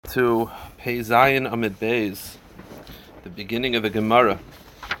to Pei Zayin Amid Beis, the beginning of the Gemara.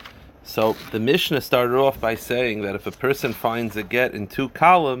 So the Mishnah started off by saying that if a person finds a get in two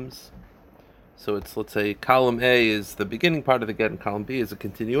columns, so it's, let's say, column A is the beginning part of the get and column B is a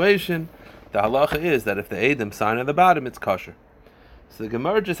continuation, the halacha is that if the Eidim sign at the bottom, it's kosher. So the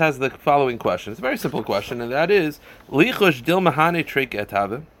Gemara just has the following question. It's a very simple question, and that is, Lichosh dil mahane trik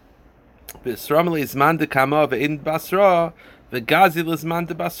etave, b'srameli zman de kama ve'in basra, v'gazi l'zman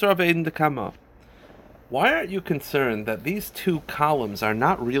de basra ve'in de kama. Why aren't you concerned that these two columns are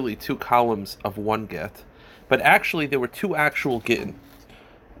not really two columns of one get, but actually there were two actual gittin?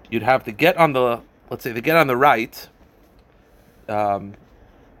 You'd have the get on the, let's say the get on the right, 1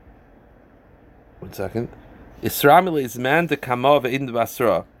 second, Isramili zman de kama ve'in de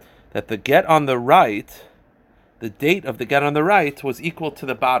basra, that the get on the right, the date of the get on the right was equal to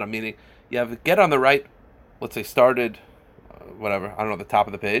the bottom, meaning you have the get on the right, let's say started, whatever, I don't know, the top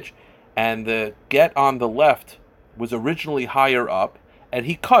of the page, and the get on the left was originally higher up, and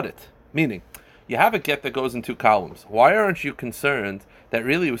he cut it. Meaning, you have a get that goes in two columns. Why aren't you concerned that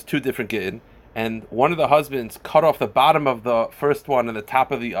really it was two different gittin, and one of the husbands cut off the bottom of the first one and the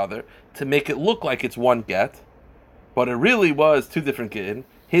top of the other to make it look like it's one get, but it really was two different gittin.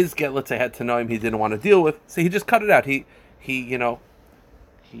 His get, let's say, had to know him he didn't want to deal with, so he just cut it out. He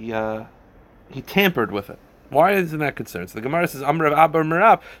tampered with it. Why isn't that concerned? So the Gemara says, Amrav Abba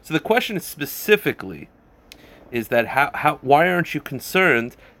Merav. So the question is specifically, is that why aren't you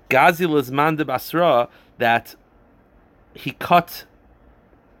concerned, Gazi L'zman de Basra, that he cut,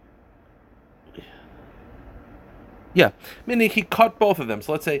 meaning he cut both of them.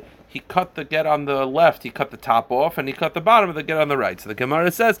 So let's say he cut the get on the left, he cut the top off, and he cut the bottom of the get on the right. So the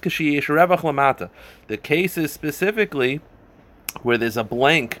Gemara says, Kashi Yesh Revach Lamata. The case is specifically where there's a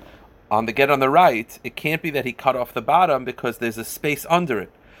blank on the get on the right. It can't be that he cut off the bottom because there's a space under it.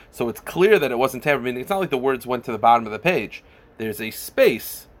 So it's clear that it wasn't tampered. Meaning it's not like the words went to the bottom of the page. There's a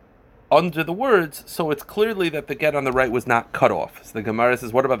space under the words, so it's clearly that the get on the right was not cut off. So the Gemara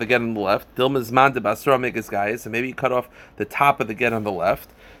says, what about the get on the left? Dilmazman de Basra Megas guys, so maybe he cut off the top of the get on the left.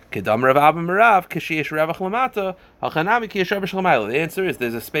 Kedam Rav Abba Merav, Kishiyesh Revach Lamata, Halchanami Kiyesh Revach Lamayla. The answer is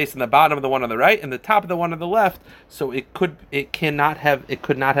there's a space in the bottom of the one on the right and the top of the one on the left, so it could not have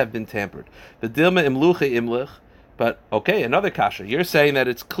been tampered. The Dilma Imluche Imlich, but okay, another kasha. You're saying that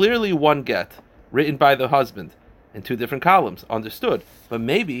it's clearly one get written by the husband in two different columns, understood. But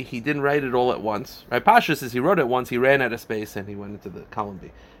maybe he didn't write it all at once. Right? Pasha says he wrote it once, he ran out of space, and he went into the column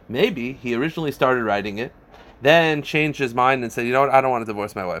B. Maybe he originally started writing it, then changed his mind and said, you know what, I don't want to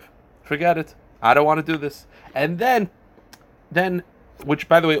divorce my wife. Forget it. I don't want to do this. And then, which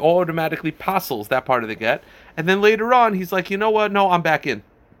by the way, automatically passels that part of the get. And then later on, he's like, you know what, no, I'm back in.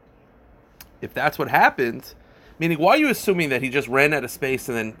 If that's what happened, meaning why are you assuming that he just ran out of space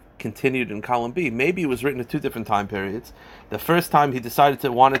and then continued in column B? Maybe it was written at two different time periods. The first time he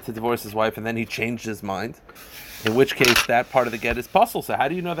wanted to divorce his wife, and then he changed his mind, in which case that part of the get is puzzle. So how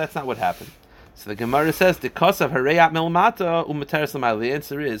do you know that's not what happened? So the Gemara says, the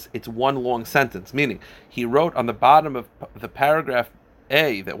answer is, it's one long sentence, meaning he wrote on the bottom of the paragraph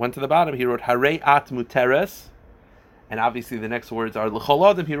A that went to the bottom, he wrote Harei at muteres, and obviously the next words are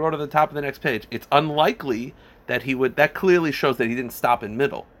l'cholodim, he wrote on the top of the next page. It's unlikely that that clearly shows that he didn't stop in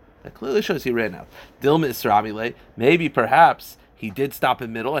middle. That clearly shows he ran out. Dilma Isramile, maybe perhaps he did stop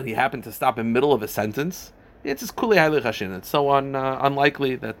in middle and he happened to stop in middle of a sentence. It's just kuli haylech hashin. It's so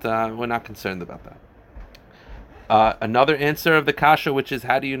unlikely that we're not concerned about that. Another answer of the kasha, which is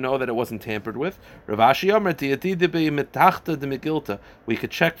how do you know that it wasn't tampered with? Rav Ashi Omer mitachta de megilta. We could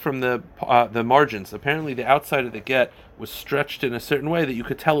check from the margins. Apparently, the outside of the get was stretched in a certain way that you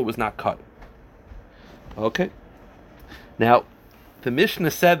could tell it was not cut. Okay. Now, the Mishnah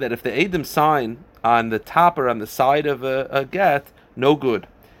said that if the Eidim sign on the top or on the side of a get, no good.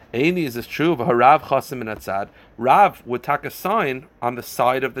 Eini is true of a Harav Chasim and Atzad. Rav would take a sign on the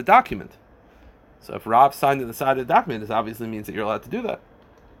side of the document. So if Rav signed on the side of the document, this obviously means that you're allowed to do that.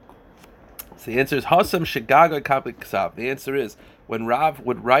 So the answer is Hasam Shegaga Kaplik Ksav. The answer is when Rav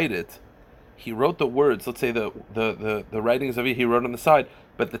would write it, he wrote the words. Let's say the writings of it he wrote on the side,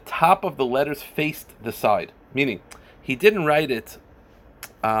 but the top of the letters faced the side. Meaning, he didn't write it.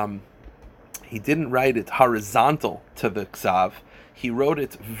 Horizontal to the Ksav. He wrote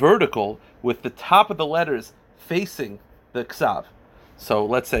it vertical with the top of the letters facing the Ksav. So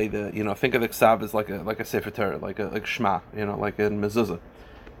let's say think of the Ksav as like a Sefer Torah, like Shema, like in Mezuzah.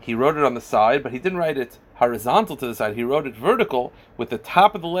 He wrote it on the side, but he didn't write it horizontal to the side. He wrote it vertical with the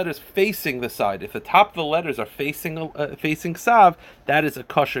top of the letters facing the side. If the top of the letters are facing Ksav, that is a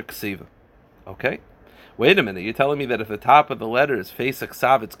kosher ksiva. Okay? Wait a minute, you're telling me that if the top of the letters face a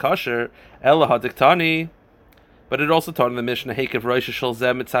ksav, it's kosher, ela hadiktani, but it also taught in the Mishnah, Hekev Rosh Shel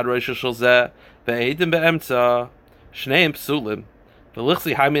Zeh, Mitzad Rosh Shel Zeh, Ve'edim Be'emtza, Shneim Psulim,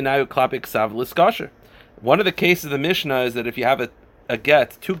 Ve'lichzi Haiminayu Klapik Ksav Liskosher. One of the cases of the Mishnah is that if you have a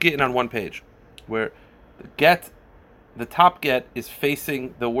get, two Gittin on one page, where the top get is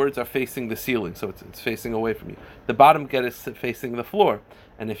facing, the words are facing the ceiling, so it's facing away from you. The bottom get is facing the floor.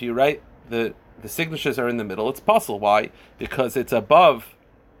 And if you write, the signatures are in the middle, it's puzzle. Why? Because it's above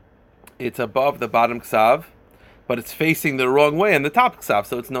the bottom ksav, but it's facing the wrong way in the top ksav,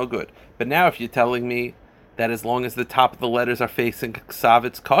 so it's no good. But now if you're telling me that as long as the top of the letters are facing ksav,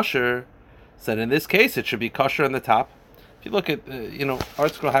 it's kosher, so in this case it should be kosher on the top. If you look at,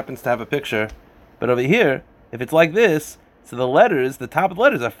 Art Scroll happens to have a picture, but over here, if it's like this, so the top of the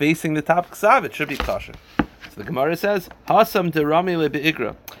letters are facing the top ksav, it should be kosher. So the Gemara says, Hasam derami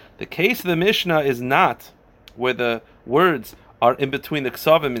lebe'igra. The case of the Mishnah is not where the words are in between the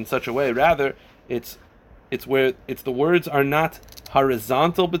ksavim in such a way. Rather, it's where the words are not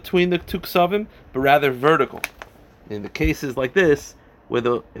horizontal between the two ksavim, but rather vertical. In the cases like this,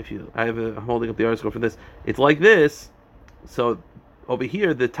 where I'm holding up the article for this. It's like this. So over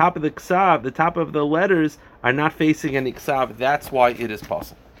here, the top of the ksav, the top of the letters are not facing any ksav. That's why it is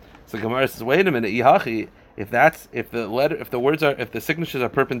possible. So Gemara says, wait a minute, Ihachi. If the signatures are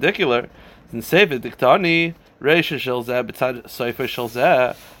perpendicular, then save it. Diktani reisha shel zeh b'tzad sofer shel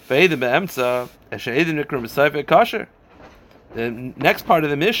zeh ve'edim be'emtza eshe'edim nikram b'sofer kosher. The next part of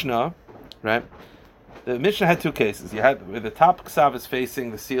the Mishnah, right? The Mishnah had two cases. You had where the top ksav is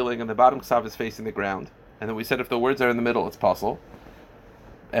facing the ceiling and the bottom ksav is facing the ground. And then we said if the words are in the middle, it's possible.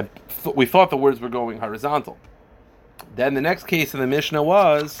 And we thought the words were going horizontal. Then the next case of the Mishnah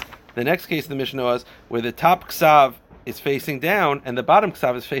was where the top ksav is facing down and the bottom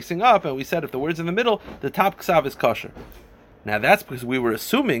ksav is facing up, and we said if the words in the middle, the top ksav is kosher. Now that's because we were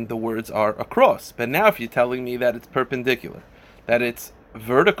assuming the words are across. But now if you're telling me that it's perpendicular, that it's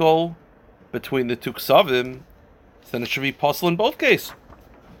vertical between the two ksavim, then it should be possible in both cases.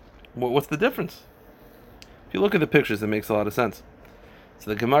 What's the difference? If you look at the pictures, it makes a lot of sense. So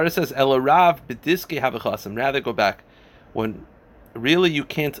the Gemara says, Ela Rav b'diske havechasim. Rather go back. When really you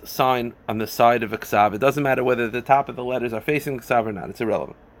can't sign on the side of a ksav. It doesn't matter whether the top of the letters are facing the ksav or not. It's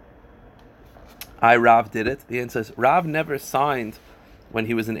irrelevant. Rav did it. The answer says, Rav never signed when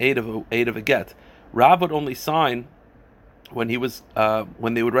he was an aid of a get. Rav would only sign when he was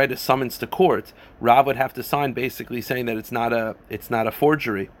when they would write a summons to court. Rav would have to sign basically saying that it's not a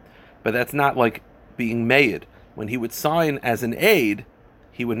forgery, but that's not like being made. When he would sign as an aid,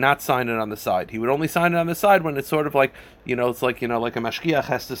 he would not sign it on the side. He would only sign it on the side when it's sort of like, it's like, like a mashkiach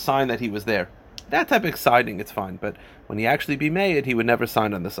has to sign that he was there. That type of signing, it's fine. But when he actually be made, he would never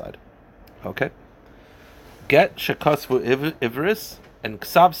sign on the side. Okay? Get shekasvu ivris and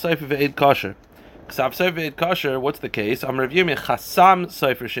ksav sofer ve'ed kosher. Ksav sofer ve'ed kosher, what's the case? Rav Yomi chasam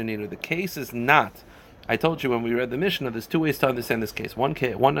sofer sheninu. The case is not. I told you when we read the Mishnah, there's two ways to understand this case.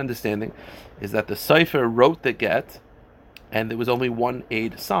 One understanding is that the sofer wrote the get, and there was only one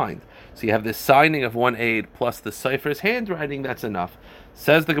aid signed. So you have this signing of one aid plus the sofer's handwriting, that's enough.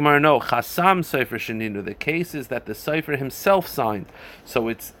 Says the Gemara, no, chasam sofer sheninu. The case is that the sofer himself signed. So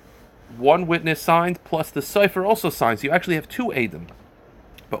it's one witness signed plus the sofer also signed. So you actually have two aidim.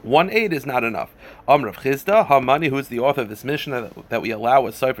 But one aid is not enough. Rav Chisda, Hamani, who is the author of this Mishnah that we allow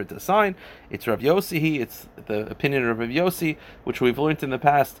a sofer to sign, it's Rav Yossi. It's the opinion of Rav Yossi, which we've learned in the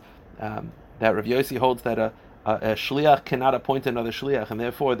past, that Rav Yossi holds that a shliach cannot appoint another shliach, and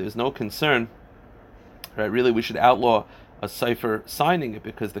therefore there's no concern. Right? Really, we should outlaw a sofer signing it,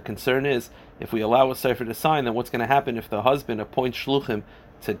 because the concern is if we allow a sofer to sign, then what's going to happen if the husband appoints shluchim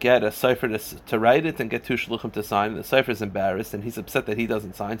to get a sofer to write it and get two shluchim to sign, and the sofer is embarrassed and he's upset that he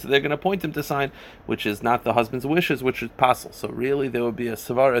doesn't sign, so they're going to appoint him to sign, which is not the husband's wishes, which is passel. So really there would be a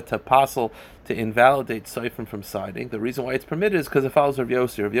svara to passel to invalidate sofer from signing. The reason why it's permitted is because it follows Rav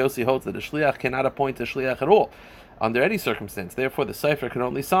Yossi. Rav Yossi holds that a shliach cannot appoint a shliach at all under any circumstance. Therefore the sofer can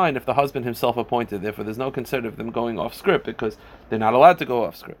only sign if the husband himself appointed. Therefore there's no concern of them going off script, because they're not allowed to go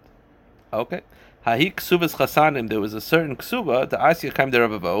off script. Okay. Hahi ksuvas chasanim. There was a certain ksuva, the asya came to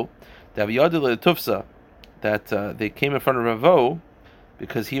Ravavo, the aviyadil tufsa, that they came in front of Ravo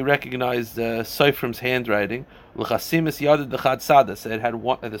because he recognized Sofer's handwriting. L'chasimis yadid l'chad sada. So it had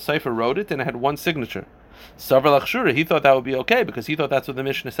one. The Sofer wrote it and it had one signature. Savar lachshura. He thought that would be okay because he thought that's what the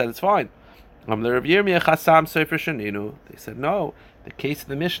Mishnah said. It's fine. They said no. The case of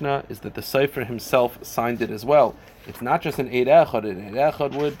the Mishnah is that the Sofer himself signed it as well. It's not just an eid echad. An eid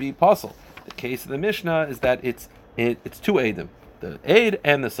echad would be puzzle. The case of the Mishnah is that it's two eidim, the aid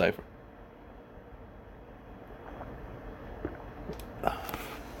and the sofer.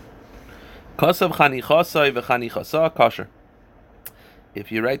 Kosav chanichasai v'chanichasa kosher.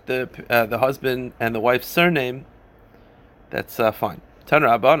 If you write the husband and the wife's surname, that's fine. Tan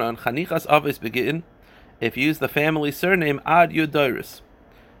Rabbanan chanichas avis begin. If you use the family surname ad yudoris,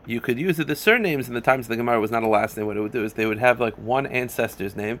 you could use the surnames in the times of the Gemara was not a last name. What it would do is they would have like one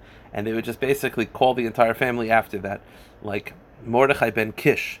ancestor's name, and they would just basically call the entire family after that, like Mordechai ben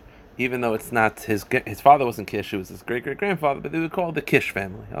Kish, even though it's not his father wasn't Kish, it was his great grandfather, but they would call it the Kish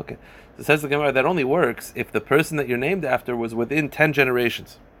family. Okay, so it says the Gemara that only works if the person that you're named after was within 10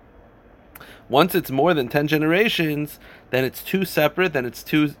 generations. Once it's more than 10 generations, then it's too separate, then it's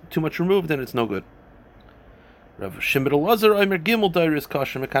too much removed, then it's no good. Rav Shimon Elazar Omer Gimel Dairis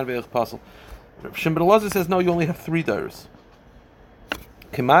Kasher Mekan Ve'ech Pasel. Rav Shimon Elazar says no, you only have 3 dairis.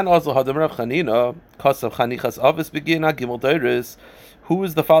 Kiman Azal Hadam Rav Chanina Kasav Chanichas Avis Begina Gimel Dairis. Who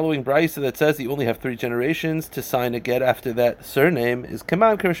is the following brisa that says you only have 3 generations to sign a get after that surname? Is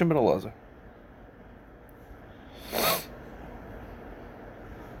Kiman Rav Shimon Elazar.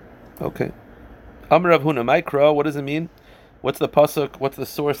 Okay. Amar Rav Huna Mikra. What does it mean? What's the pasuk? What's the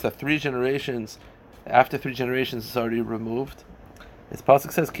source that 3 generations? After 3 generations is already removed. This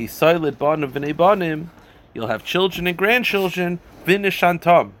pasuk says, "Ki soiled banim v'nei banim," you'll have children and grandchildren,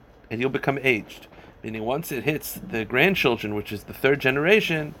 v'nishantam, and you'll become aged. Meaning, once it hits the grandchildren, which is the 3rd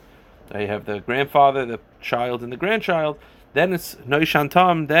generation, you have the grandfather, the child, and the grandchild. Then it's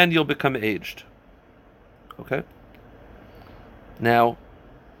noishantam. Then you'll become aged. Okay. Now.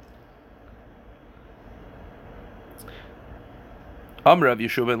 Amrav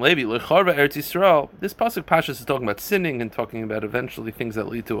Yeshua ben Levi lecharva Eretz Yisrael. This pasuk Pashas is talking about sinning and talking about eventually things that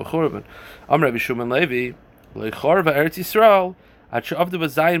lead to a churban. Amrav Yeshua ben Levi lecharva Eretz Yisrael at she'avdu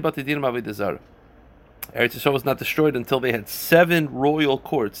b'zayin b'tedinim avodah zarah. Eretz Yisrael was not destroyed until they had 7 royal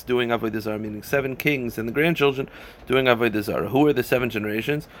courts doing avodah zarah, meaning 7 kings and the grandchildren doing avodah zarah. Who are the 7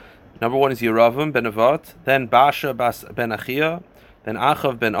 generations? Number 1 is Yeravam ben Avat, then Basha ben Achia, then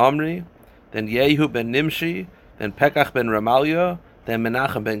Achav ben Omri, then Yehu ben Nimshi, then Pekach ben Ramalia, then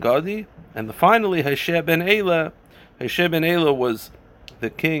Menachem ben Gadi, and finally Hoshea ben Elah. Hoshea ben Elah was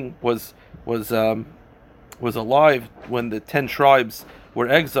the king, was alive when the 10 tribes were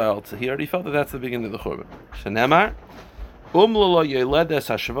exiled. So he already felt that that's the beginning of the Churban. Shenemar, Umlala Yeledes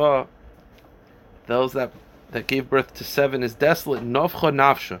Hashva, those that gave birth to 7 is desolate. Novcha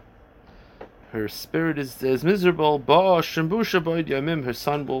Nafsha, her spirit is miserable. Ba Shembusha Boyd Yamim, her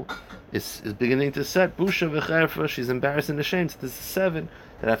sun is beginning to set. Busha v'cherfa, she's embarrassed and ashamed. So this is 7.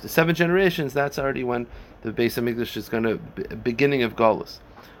 That after 7 generations, that's already when the Beis Hamikdash is going to beginning of Galus.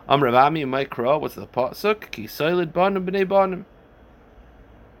 Ravami Mikra, what's the pasuk? Ki soiled banim b'nei banim.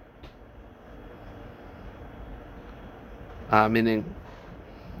 Meaning.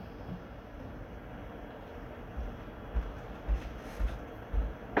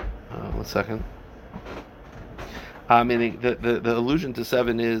 One second. Meaning the allusion to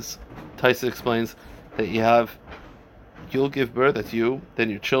 7 is, Taisa explains that you'll give birth, that's you, then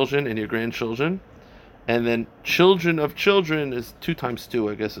your children and your grandchildren, and then children of children is 2 times 2,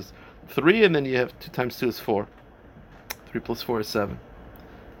 I guess is 3, and then you have 2 times 2 is 4. 3 plus 4 is 7.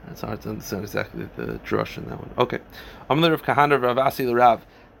 That's hard to understand exactly the drush in that one. Okay. Amar Rav Kahana Rav Asi l'Rav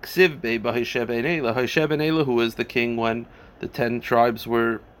Ksiv be Hoshea ben Elah. Hoshea ben Elah, who was the king when the 10 tribes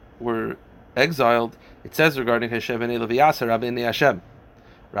were exiled. It says regarding Hoshea ben Elah v'Yasser Rabbeinu Hashem.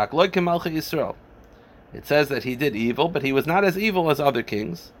 Rak loy kemalchei Yisrael. It says that he did evil, but he was not as evil as other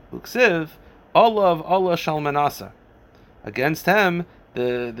kings. Uksiv Allah of Allah Shalmanasa. Against him,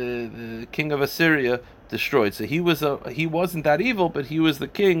 the king of Assyria destroyed. So he wasn't that evil, but he was the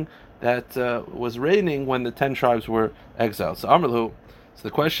king that was reigning when the 10 tribes were exiled. So Amrlu. So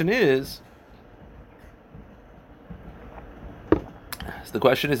the question is,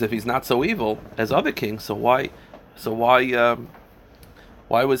 if he's not so evil as other kings, so why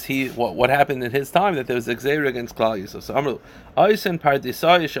was he? What happened in his time that there was Xer against Klal Yisrael? So Amrlu.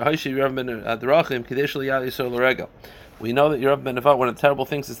 We know that Yerav ben Nevat, one of the terrible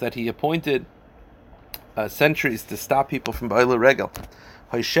things is that he appointed sentries to stop people from Ba'ila Regel.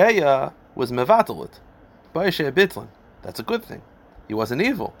 Hoshea was Mevatalit. Hoshea Bitlan. That's a good thing. He wasn't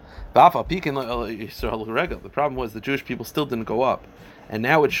evil. The problem was the Jewish people still didn't go up. And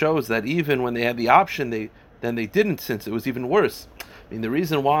now it shows that even when they had the option, they didn't, since it was even worse. I mean, the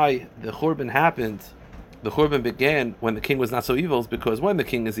reason why the Churban began when the king was not so evil is because when the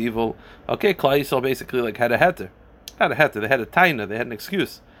king is evil, okay, Klal Yisrael basically had a heter. They had a taina, they had an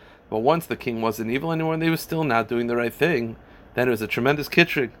excuse. But once the king wasn't evil anymore and they were still not doing the right thing, then it was a tremendous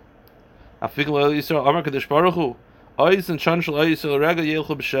kitrig.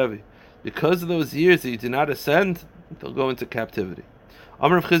 Because of those years that you did not ascend, they'll go into captivity.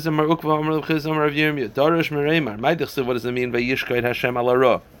 Amar Rav Chizda Mar Ukva, Amar Rav Chizda Mar Rav Yirmiyah, Darash Mereimar. What does it mean? Vayishkayt Hashem ala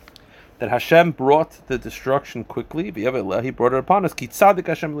ra. That Hashem brought the destruction quickly. He brought it upon us. Ki tzadik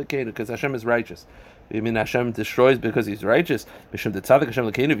Hashem lekeinu, because Hashem is righteous. You mean Hashem destroys because He's righteous? Hashem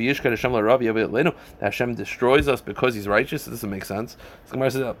destroys us because He's righteous. This doesn't make sense.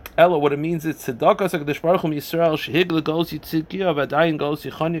 Ella, what it means is tzedakah HaKadosh Baruch Hu Yisrael shehig legol yitzidkiya v'adayin gol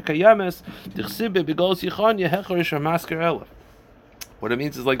yichanya kayemes dichsibe begol yichanya hecharish hamasker ella. What it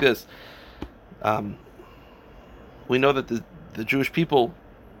means is like this. We know that the Jewish people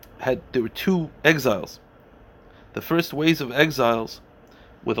there were two exiles. The first waves of exiles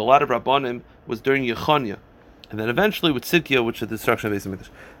with a lot of Rabbanim was during Yechanya. And then eventually with Tzidkiah, which is the destruction of Beis HaMikdash.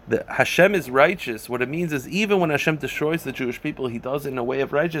 The Hashem is righteous. What it means is even when Hashem destroys the Jewish people, He does it in a way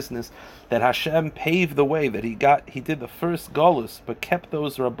of righteousness, that Hashem paved the way, that He did the first Galus, but kept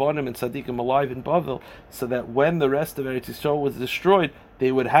those Rabbanim and Tzaddikim alive in Bavel, so that when the rest of Eretz Yisrael was destroyed,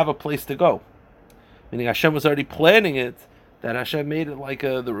 they would have a place to go. Meaning Hashem was already planning it, that Hashem made it like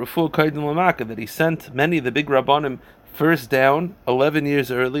the Refuah Kaidim Lamaka, that He sent many of the big Rabbanim first down 11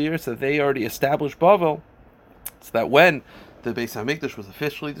 years earlier, so they already established Bavel, so that when the Beis HaMikdash was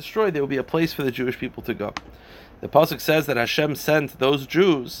officially destroyed, there would be a place for the Jewish people to go. The pasuk says that Hashem sent those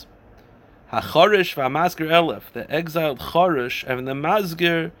Jews, HaCharish v'Hamazger Elef, the exiled Charish and the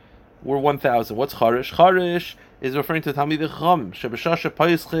Mazger were 1,000. What's Charish? Charish is referring to Talmidei Chachamim, Shebeshasha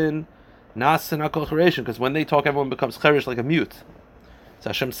Paischin Nas and Akol Charesh, because when they talk, everyone becomes Charish, like a mute. So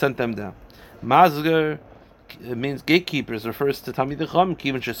Hashem sent them down. Mazger, it means gatekeepers, refers to Talmidei Chachamim,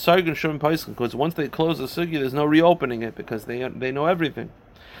 Kivin Shesargen Shum Paischin, because once they close the sugya, there's no reopening it, because they know everything.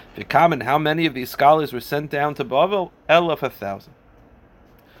 V'kamen, how many of these scholars were sent down to Bavel? 1,000.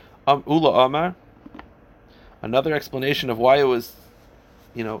 Ula Amar, another explanation of why it was,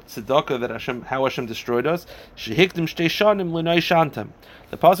 tzedakah, that how Hashem destroyed us. Shehiktim shtei shanim l'noishantem.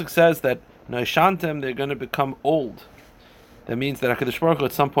 The pasuk says that noishantem, they're going to become old. That means that HaKadosh Baruch Hu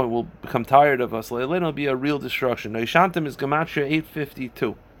at some point will become tired of us. Le'elin will be a real destruction. Noishantem is gematria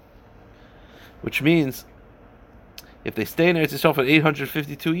 852, which means if they stay in Eretz Yisrael for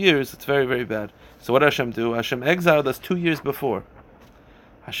 852 years, it's very, very bad. So what Hashem do? Hashem exiled us 2 years before.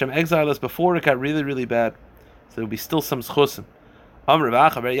 Hashem exiled us before it got really, really bad. So there will be still some schusim.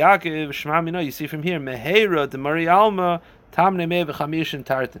 You see from here, Meheira de Mari Alma Tamne Me v'chamishin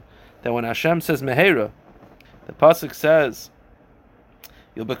Tartin. That when Hashem says Meheira, the pasuk says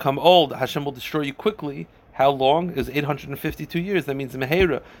you'll become old. Hashem will destroy you quickly. How long is 852 years? That means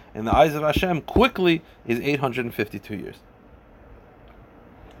Meheira. In the eyes of Hashem, quickly is 852 years.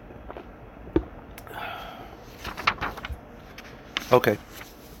 Okay.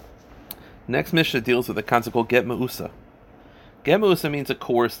 Next Mishnah deals with a concept called Get Me'usa. Get Me'usa means a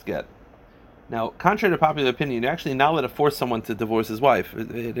coerced get. Now, contrary to popular opinion, you're actually not allowed to force someone to divorce his wife.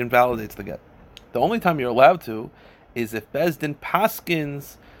 It invalidates the get. The only time you're allowed to is if Bezdin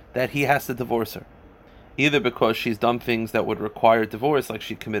paskins that he has to divorce her. Either because she's done things that would require divorce, like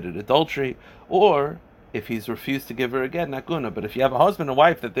she committed adultery, or if he's refused to give her a get, not guna. But if you have a husband and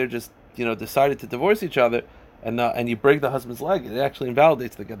wife that they're just, decided to divorce each other, and you break the husband's leg, it actually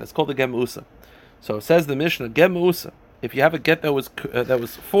invalidates the get. That's called a get me'usa. So it says the Mishnah, get me'usa. If you have a get that was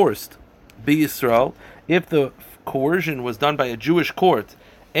forced, be Yisrael, if the coercion was done by a Jewish court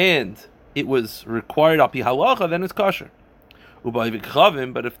and it was required al pi halacha, then it's kosher. But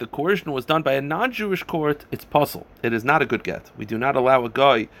if the coercion was done by a non-Jewish court, it's puzzle. It is not a good get. We do not allow a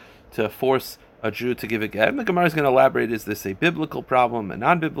guy to force a Jew to give a get. And the Gemara is going to elaborate, is this a biblical problem, a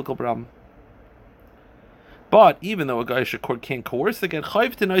non-biblical problem? But even though a Gaisha court can't coerce the get,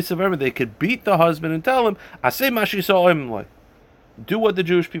 they could beat the husband and tell him, do what the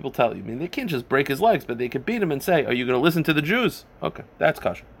Jewish people tell you. I mean, they can't just break his legs, but they could beat him and say, are you going to listen to the Jews? Okay, that's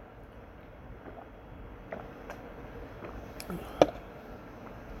kosher.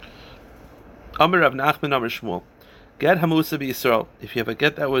 Amar Rav Nachman Amar Shmuel. Get Hamusa b'Yisrael. If you have a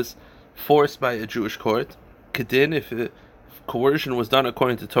get that was forced by a Jewish court, Gittin, if coercion was done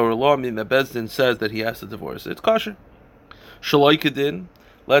according to Torah law, meaning that Bezdin says that he has to divorce, it's kosher. Shaloi Gittin,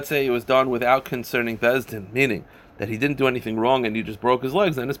 let's say it was done without concerning Bezdin, meaning that he didn't do anything wrong and you just broke his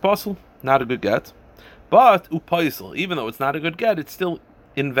legs, then it's possible. Not a good get. But upaisel, even though it's not a good get, it still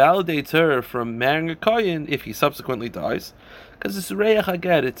invalidates her from marrying a kohen if he subsequently dies, because it's reich a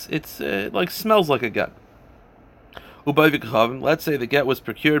get. It's like smells like a get. Let's say the get was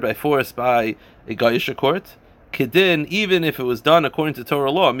procured by force by a Gaisha court. Kedin, even if it was done according to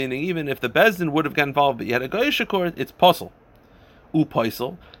Torah law, meaning even if the Bezdin would have got involved, but you had a Gaisha court, it's puzzle.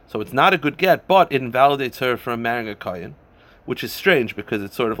 Upaisel. So it's not a good get, but it invalidates her from marrying a kohen, which is strange because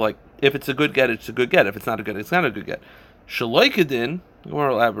it's sort of like, if it's a good get, it's a good get. If it's not a good, it's not a good get. Shaloi Kedin, More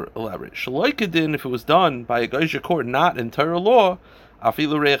elaborate. Shaloi Gittin, if it was done by a Goyish court, not in Torah law,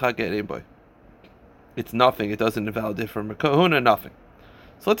 afilu reicha get boy. It's nothing. It doesn't invalidate from a kahuna, nothing.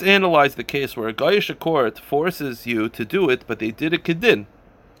 So let's analyze the case where a Goyish court forces you to do it, but they did a Gittin.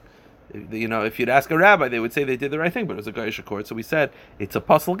 If you'd ask a rabbi, they would say they did the right thing, but it was a Goyish court. So we said it's a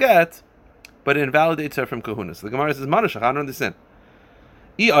puzzle get, but it invalidates her from kahuna. So the Gemara says, Manashach, I don't understand.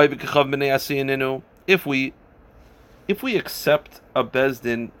 If we accept a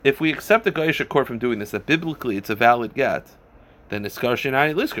bezdin, if we accept a Goyish court from doing this, that biblically it's a valid get, then iskar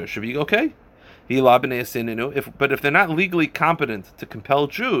shinai liskar should be okay. But if they're not legally competent to compel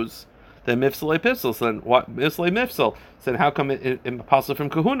Jews, then mifsalei pifsal. Then what? Mifsalei mifsal. Then how come it apostle from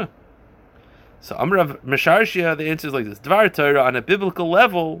kahuna? So Amrav Mesharshia, the answer is like this: Dvar Torah on a biblical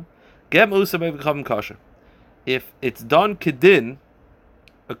level, gem usabay v'chavim kosher. If it's done kedin,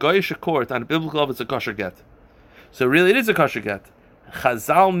 a Goyish court on a biblical level, it's a kosher get. So really, it is a kosher get.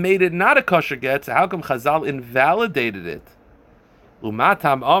 Chazal made it not a kosher get. So how come Chazal invalidated it?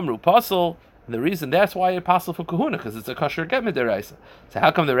 Umatam amru pasal. The reason that's why it pasal for kahuna, because it's a kosher get midiraisa. So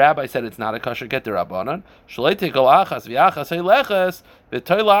how come the rabbi said it's not a kosher get derabanan? Shalei tekel achas v'achas heileches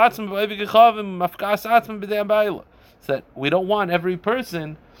v'toila atzma v'evigichavim mafkas atzma b'dei bayla. So that we don't want every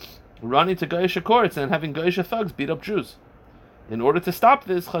person running to Goyish courts and having Goyish thugs beat up Jews. In order to stop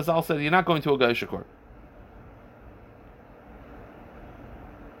this, Chazal said you're not going to a Goyish court.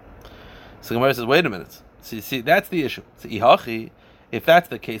 So Gemara says, wait a minute. See, that's the issue. So ihachi. If that's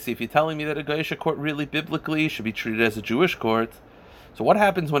the case, if you're telling me that a Goyish court really biblically should be treated as a Jewish court, so what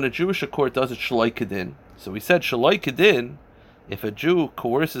happens when a Jewish court does it shaloi kedin? So we said shaloi kedin, if a Jew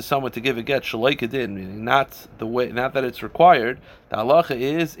coerces someone to give a get shaloi kedin, meaning not that it's required, the halacha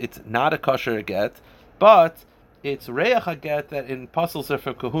is it's not a kosher get, but it's reach get that in pasals are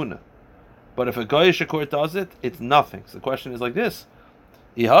for kahuna. But if a Goyish court does it, it's nothing. So the question is like this: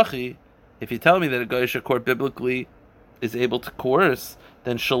 ihachi, if you tell me that a Goyish court biblically is able to coerce,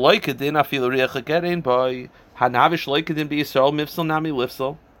 then shaloi kedin afilu reich getin by hanavi shaloi kedin be Yisrael mifsal nami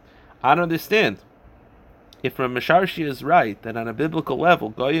lifsal. I don't understand. If Rav Mesharshi is right that on a biblical level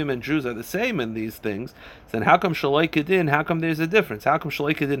Goyim and Jews are the same in these things, then how come shaloi kedin? How come there's a difference? How come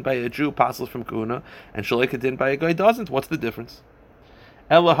shaloi kedin by a Jew passes from kahuna and shaloi kedin by a Goy doesn't? What's the difference?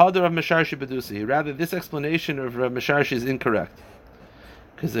 Ela hadar Rav Mesharshi bedusi. Rather, this explanation of Rav Mesharshi is incorrect,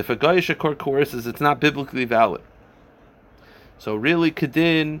 because if a Goyish court coerces, it's not biblically valid. So really,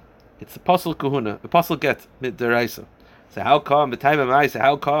 kedin, it's the pasal kahuna, the pasal get midiraisa. So how come the time of Maisa?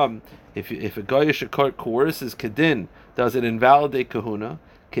 How come if a Goyish court coerces kedin, does it invalidate kahuna?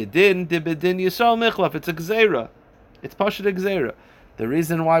 Kedin dibedin yisrael michlaf. It's a gzeira. It's pashat gzeira. The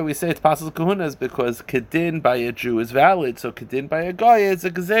reason why we say it's pasal kahuna is because kedin by a Jew is valid. So kedin by a Goy is a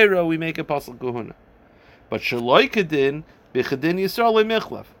gzeira. We make a pasal kahuna. But shaloi kedin b'chedin yisrael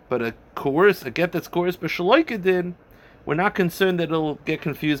michlaf. But a get that's coerced by shaloi kedin, we're not concerned that it'll get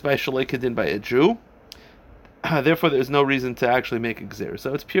confused by shaloi kedin by a Jew. Therefore, there's no reason to actually make a gzer.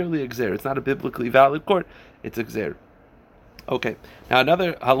 So it's purely a gzer. It's not a biblically valid court. It's a gzer. Okay. Now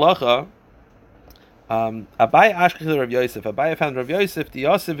another halacha. Abai ashkechil Rav Yosef. Abai found Rav Yosef the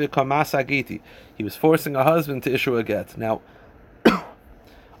Yosef v'kamasa giti. He was forcing a husband to issue a get. Now,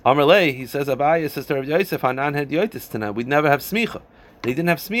 Amarlei, he says Abai says to Rav Yosef, Hanan had yotis tonight. We'd never have smicha. They didn't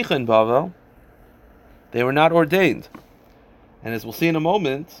have smicha in Bavel. They were not ordained. And as we'll see in a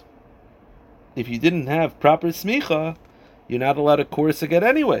moment, if you didn't have proper smicha, you're not allowed to coerce a get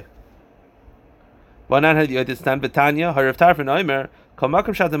anyway. Rav Tarfon,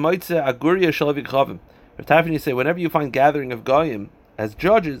 you say, whenever you find gathering of Goyim as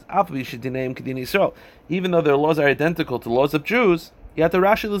judges, even though their laws are identical to laws of Jews, you have to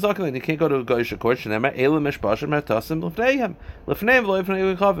Rashi l'zakin. You can't go to a Goyish court.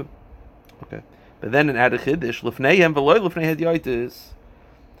 Okay. But then in Adachiddish, Lefneihem v'loy Lefnei Hedyotis.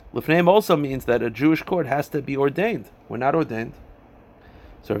 Lefneihem also means that a Jewish court has to be ordained. We're not ordained.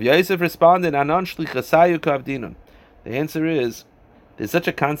 So Rav Yosef responded, Anan shlichasayu kavdinon. The answer is, there's such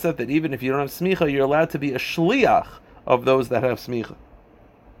a concept that even if you don't have smicha, you're allowed to be a shliach of those that have smicha.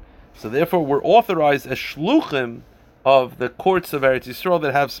 So therefore, we're authorized as shluchim of the courts of Eretz Yisrael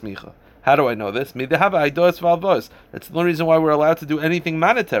that have smicha. How do I know this? That's the only reason why we're allowed to do anything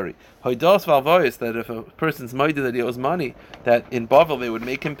monetary. Hoidos valvois, that if a person's moided that he owes money, that in Bavel they would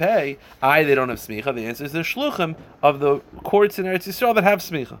make him pay. They don't have smicha. The answer is they're shluchim of the courts in Eretz Yisrael that have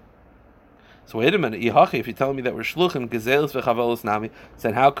smicha. So wait a minute, if you're telling me that we're shluchim gezelos v'chavolos nami,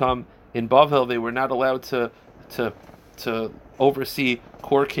 then how come in Bavel they were not allowed to oversee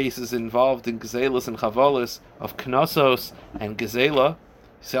court cases involved in gezelos and chavolos of knossos and gezela?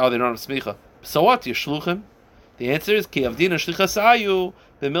 You say, they don't have smicha. So what? You're shluchim. The answer is ki avdina shlicha sayu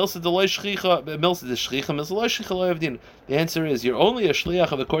b'milsa deloy shlicha b'milsa de shlicha milsa loy shlicha loy avdina. The answer is you're only a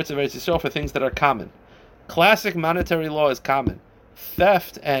shliach of the courts of Eretz Yisrael for things that are common. Classic monetary law is common.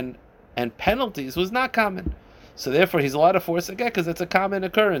 Theft and penalties was not common. So therefore he's allowed to force a get because it's a common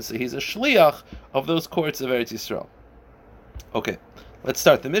occurrence. So he's a shliach of those courts of Eretz Yisrael. Okay, let's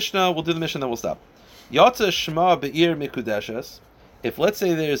start the Mishnah. We'll do the Mishnah, then we'll stop. Yotza shema be'ir mikudeshes. If let's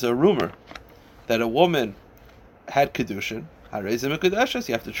say there's a rumor that a woman had kedushin, harezim mikudeshes,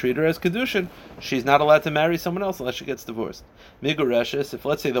 you have to treat her as kedushin. She's not allowed to marry someone else unless she gets divorced. Migureshes, if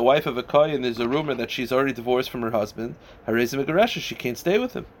let's say the wife of a kohen, there's a rumor that she's already divorced from her husband, harezim migureshes, she can't stay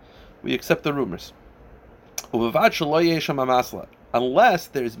with him. We accept the rumors. Unless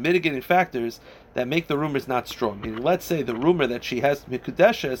there's mitigating factors that make the rumors not strong. Meaning, let's say the rumor that she has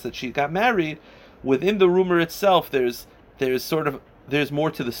mikudeshes, that she got married, within the rumor itself, there's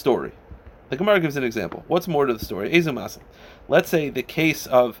more to the story. The Gemara gives an example. What's more to the story? Let's say the case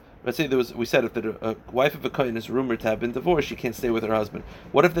of, we said if the wife of a kohen is rumored to have been divorced, she can't stay with her husband.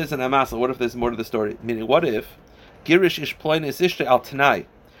 What if there's an amasla? What if there's more to the story? Meaning, what if girish ishploinis ishte al tanai?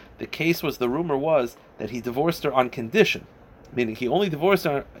 The case was, the rumor was that he divorced her on condition, meaning he only divorced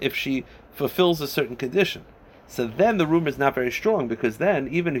her if she fulfills a certain condition. So then the rumor is not very strong, because then,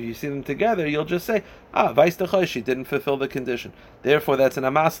 even if you see them together, you'll just say, she didn't fulfill the condition. Therefore, that's an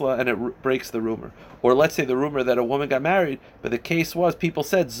amasla, and it breaks the rumor. Or let's say the rumor that a woman got married, but the case was, people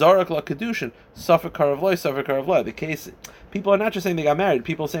said, Zarak la kedushin, safek karav loy, safek karav loy. The case, people are not just saying they got married,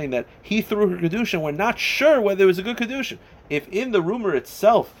 people are saying that he threw her kedushin, we're not sure whether it was a good kedushin. If in the rumor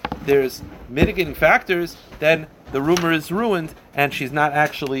itself there's mitigating factors, then the rumor is ruined, and she's not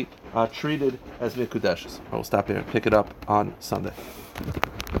actually treated as mikudeshes. We'll stop here and pick it up on Sunday.